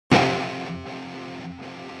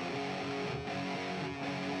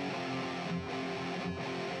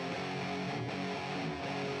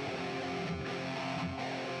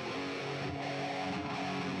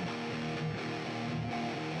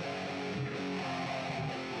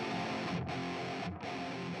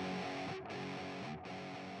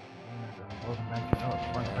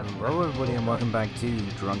Hello everybody and welcome back to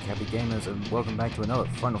Drunk Happy Gamers and welcome back to another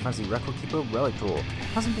Final Fantasy Record Keeper Relic Tour.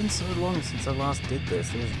 Hasn't been so long since I last did this,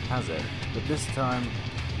 has it? But this time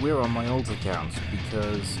we're on my old account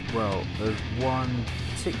because, well, there's one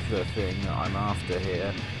particular thing that I'm after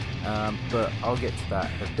here, but I'll get to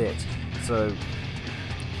that in a bit. So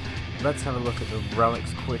let's have a look at the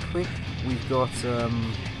relics quickly. We've got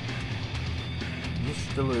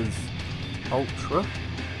Yishtala's Ultra,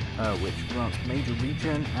 which grants major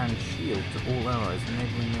regen and shield to all allies,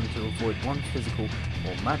 enabling them to avoid one physical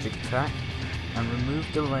or magic attack and remove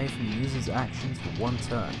delay from the user's actions for one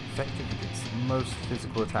turn, effective against most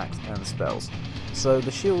physical attacks and spells. So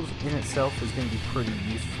the shield in itself is going to be pretty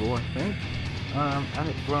useful, I think, and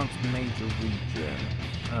it grants major regen.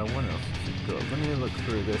 What else has it got? Let me look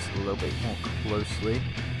through this a little bit more closely.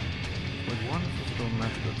 With one physical and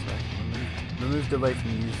magical attack, remove delay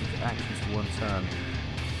from the user's actions for one turn.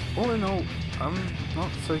 All in all, I'm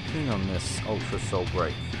not so keen on this Ultra Soul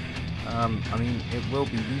Break. I mean, it will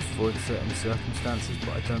be useful in certain circumstances, but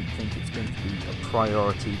I don't think it's going to be a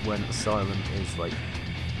priority when Asylum is, like,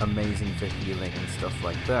 amazing for healing and stuff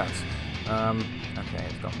like that. Okay,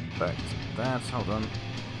 I've gone back to that. Hold on.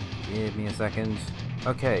 Give me a second.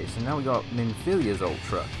 Okay, so now we got Minfilia's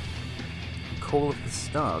Ultra. Call of the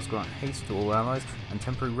Stars, grant haste to all allies, and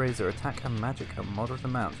temporarily raise their attack and magic a moderate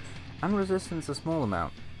amount, and resistance a small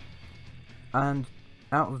amount. And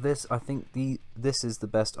out of this, I think this is the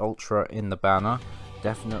best Ultra in the banner,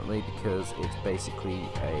 definitely, because it's basically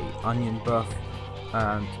a onion buff,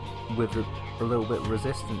 and with a little bit of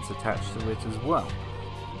resistance attached to it as well.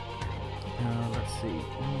 Let's see,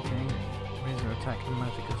 anything, raise their attack and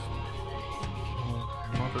magic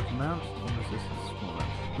a moderate amount, and resistance a small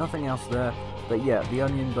amount. Nothing else there. But yeah, the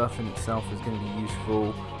Onion buff in itself is going to be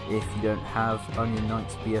useful if you don't have Onion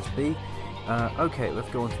Knight's BSB. Okay, let's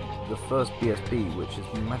go on to the first BSB, which is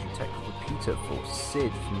Magic Tech Repeater for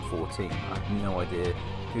Sid from 14. I have no idea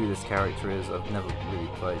who this character is. I've never really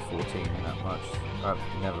played 14 that much.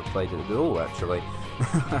 I've never played it at all, actually.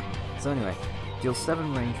 So anyway, deal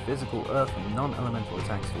 7 range physical, earth, and non-elemental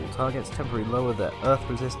attacks to all targets, temporarily lower their earth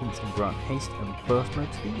resistance, and grant haste and burst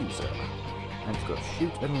mode to the user. And it's got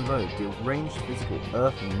shoot and reload, deal ranged physical,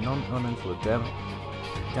 earth, and non-elemental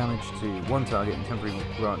damage to one target and temporarily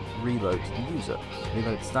grant reload to the user.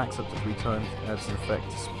 Reload stacks up to 3 times, adds an effect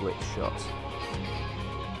to split shot.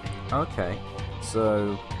 Okay,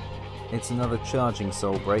 so it's another charging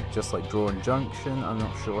soul break, just like Draw and Junction. I'm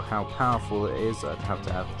not sure how powerful it is, I'd have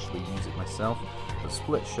to actually use it myself. But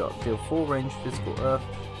split shot, deal 4 ranged physical, earth,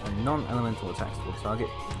 and non-elemental attacks to a target.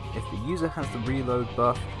 If the user has the reload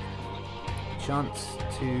buff, chance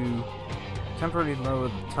to temporarily lower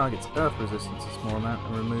the target's earth resistance a small amount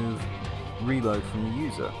and remove reload from the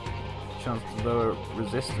user. Chance to lower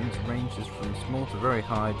resistance ranges from small to very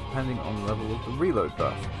high depending on the level of the reload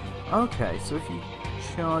buff. Okay, so if you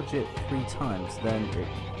charge it 3 times, then it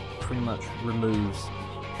pretty much removes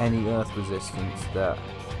any earth resistance that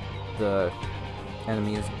the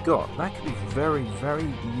enemy has got. That could be very,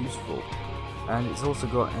 very useful. And it's also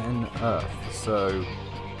got an earth, so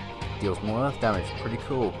deals more earth damage, pretty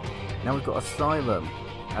cool. Now we've got Asylum,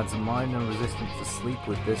 adds a minor resistance to sleep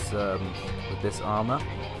with this armor.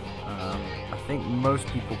 I think most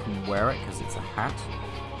people can wear it because it's a hat,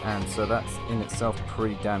 and so that's in itself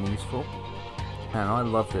pretty damn useful. And I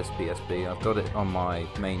love this BSB, I've got it on my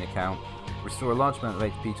main account. Restore a large amount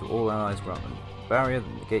of HP to all allies, grant them a barrier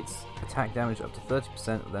that negates attack damage up to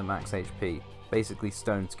 30% of their max HP. Basically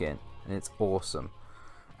Stone Skin, and it's awesome.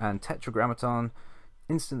 And Tetragrammaton,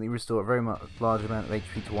 instantly restore a very large amount of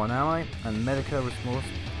HP to one ally, and Medica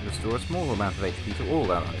restore a small amount of HP to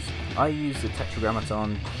all allies. I use the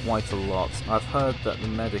Tetragrammaton quite a lot. I've heard that the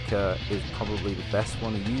Medica is probably the best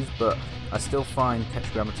one to use, but I still find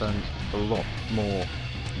Tetragrammaton a lot more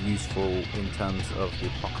useful in terms of the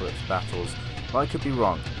Apocalypse battles. But I could be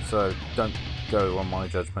wrong, so don't go on my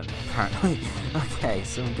judgment, apparently. Okay,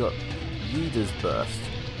 so we've got Yida's Burst,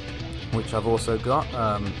 which I've also got,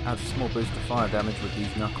 adds a small boost to fire damage with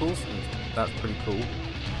these knuckles, and that's pretty cool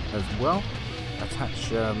as well. Attach,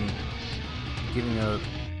 giving a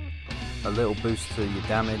little boost to your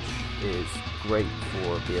damage is great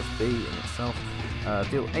for BSB in itself.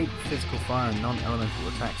 Deal 8 physical fire and non-elemental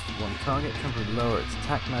attacks to one target, temporarily lower its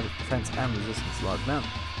attack, magic, defense, and resistance a large amount,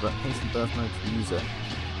 but hasten burst mode to the user.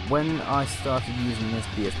 When I started using this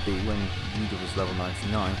BSB, when Yida was level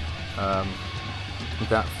 99,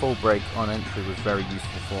 that full break on entry was very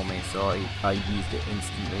useful for me, so I used it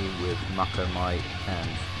instantly with Mako Might, and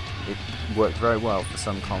it worked very well for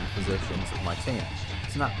some compositions of my team.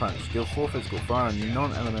 Snap Punch. Deal 4 physical fire and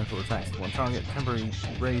non-elemental attacks to one target. Temporarily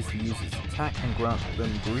raise the user's attack and grant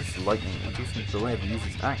them Grease Lightning, reducing the delay of the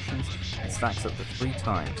user's actions and stacks up to 3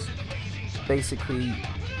 times. Basically,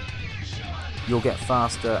 you'll get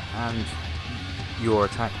faster and your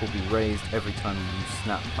attack will be raised every time you use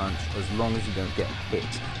Snap Punch as long as you don't get hit,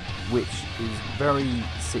 which is very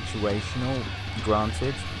situational,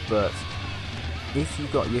 granted, but if you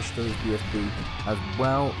got Yishto's BSB as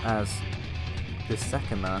well as this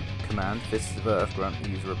second command, Fists of Earth, grant the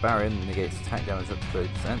user a barrier and negates attack damage up to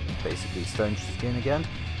 30%, basically Stone Skin again,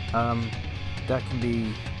 that can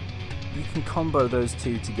be, you can combo those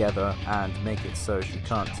two together and make it so she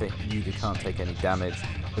can't take any damage,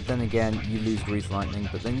 but then again you lose Grease Lightning,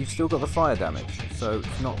 but then you've still got the fire damage, so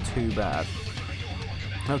it's not too bad.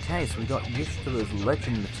 Okay, so we got Yishto's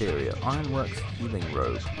Legend Materia, Ironworks Healing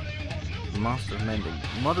Robe, Master of Mending,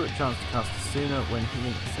 moderate chance to cast sooner when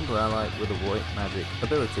healing a single ally with a Void Magic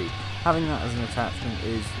ability. Having that as an attachment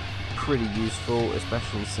is pretty useful,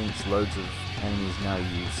 especially since loads of enemies now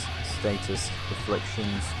use status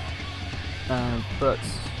afflictions, but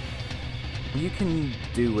you can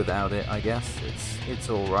do without it, I guess. It's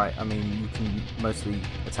alright. I mean, you can mostly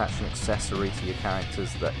attach an accessory to your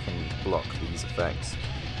characters that can block these effects,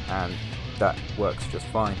 and that works just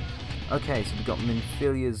fine. Okay, so we've got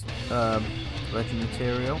Minfilia's Legend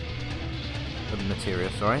Materia,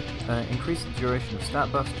 increase the duration of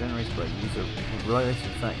stat buffs generated by the user with related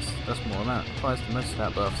effects. A small amount applies to most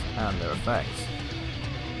stat buffs and their effects.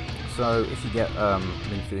 So if you get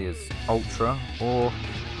Minfilia's Ultra or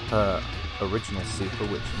her original super,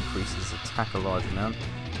 which increases attack a large amount,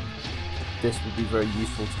 this would be very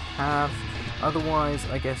useful to have. Otherwise,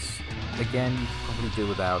 I guess, again, you could probably do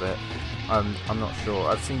without it. I'm not sure.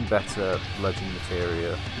 I've seen better Legend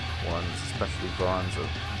Materia ones, especially Varn's, or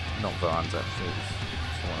not Varn's actually, it was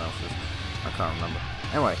someone else's. I can't remember.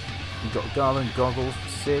 Anyway, we've got Garland Goggles for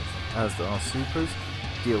Sid as our supers.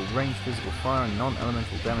 Deal ranged physical fire and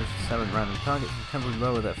non-elemental damage to 7 random targets and temporarily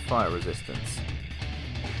lower their fire resistance.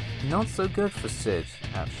 Not so good for Sid,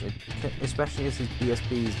 actually, especially as his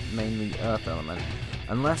BSB is mainly Earth element.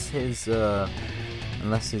 Unless his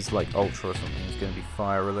like Ultra or something is going to be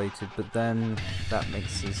fire related, but then that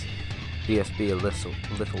makes his BSB a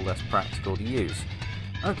little less practical to use.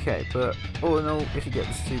 Okay, but all in all, if you get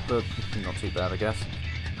the super, not too bad, I guess.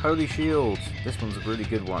 Holy Shield, this one's a really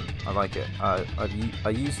good one. I like it. I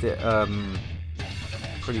used it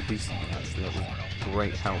pretty recently actually. It was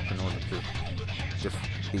great help in order to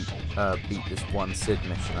beat this one Sid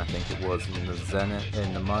mission. I think it was in the Zenith,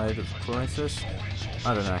 in the Miad of Crisis.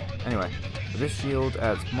 I don't know. Anyway, this shield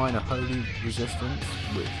adds minor holy resistance,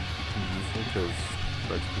 which can be useful because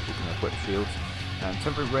loads of people can equip shields, and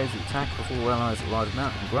temporarily raise the attack of all allies a large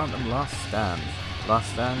amount and grant them Last Stand.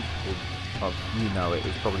 Last Stand, you know it,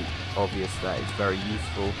 it's probably obvious that it's very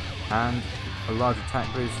useful, and a large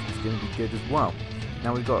attack boost is going to be good as well.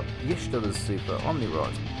 Now we've got Yishto's super,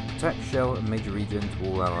 Omnirod, protect shell and major regen to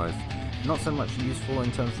all allies. Not so much useful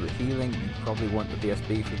in terms of the healing, you probably want the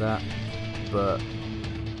BSB for that, but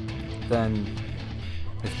then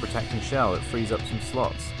it's protecting shell, it frees up some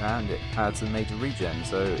slots and it adds a major regen,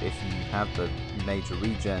 so if you have the major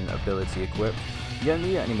regen ability equipped, you don't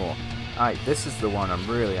need it anymore. Alright, this is the one I'm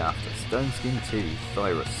really after, Stone Skin 2,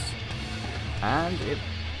 Thyrus, and it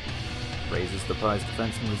raises the pie's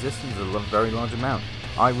defense and resistance a very large amount.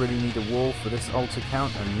 I really need a wall for this altar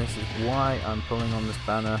count, and this is why I'm pulling on this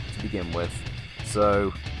banner to begin with.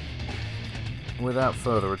 So, without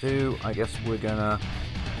further ado, I guess we're gonna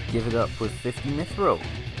give it up with 50 Mithril.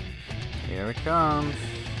 Here it comes.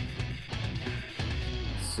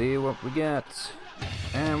 See what we get.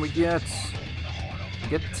 And we get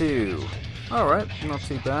 2. Alright, not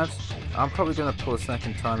too bad. I'm probably going to pull a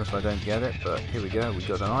second time if I don't get it, but here we go. We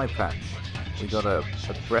got an eye patch. We got a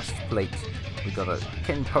breastplate. We got a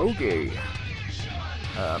Kenpogi.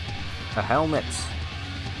 A helmet.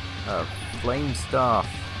 A flame staff.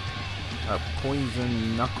 A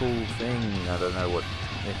poison knuckle thing. I don't know what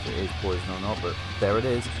if it is poison or not, but there it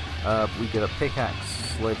is. We get a pickaxe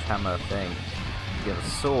sledgehammer thing. We get a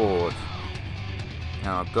sword.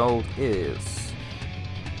 Now our gold is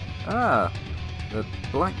the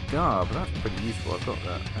black garb. That's pretty useful. I've got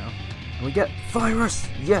that now. And we get thyrus.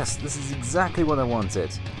 Yes, this is exactly what I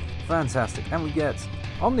wanted. Fantastic. And we get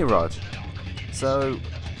Omnirod. So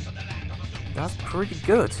that's pretty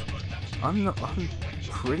good. I'm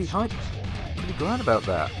pretty hyped. Pretty glad about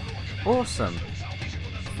that. Awesome.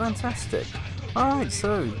 Fantastic. Alright,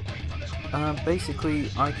 so basically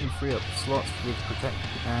I can free up slots with Protect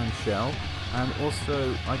and Shell, and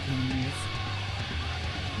also I can use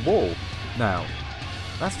Wall now.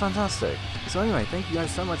 That's fantastic. So anyway, thank you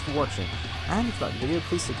guys so much for watching, and if you like the video,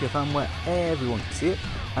 please stick your thumb where everyone can see it,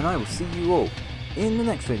 and I will see you all in the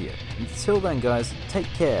next video. Until then guys, take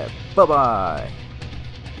care, bye bye!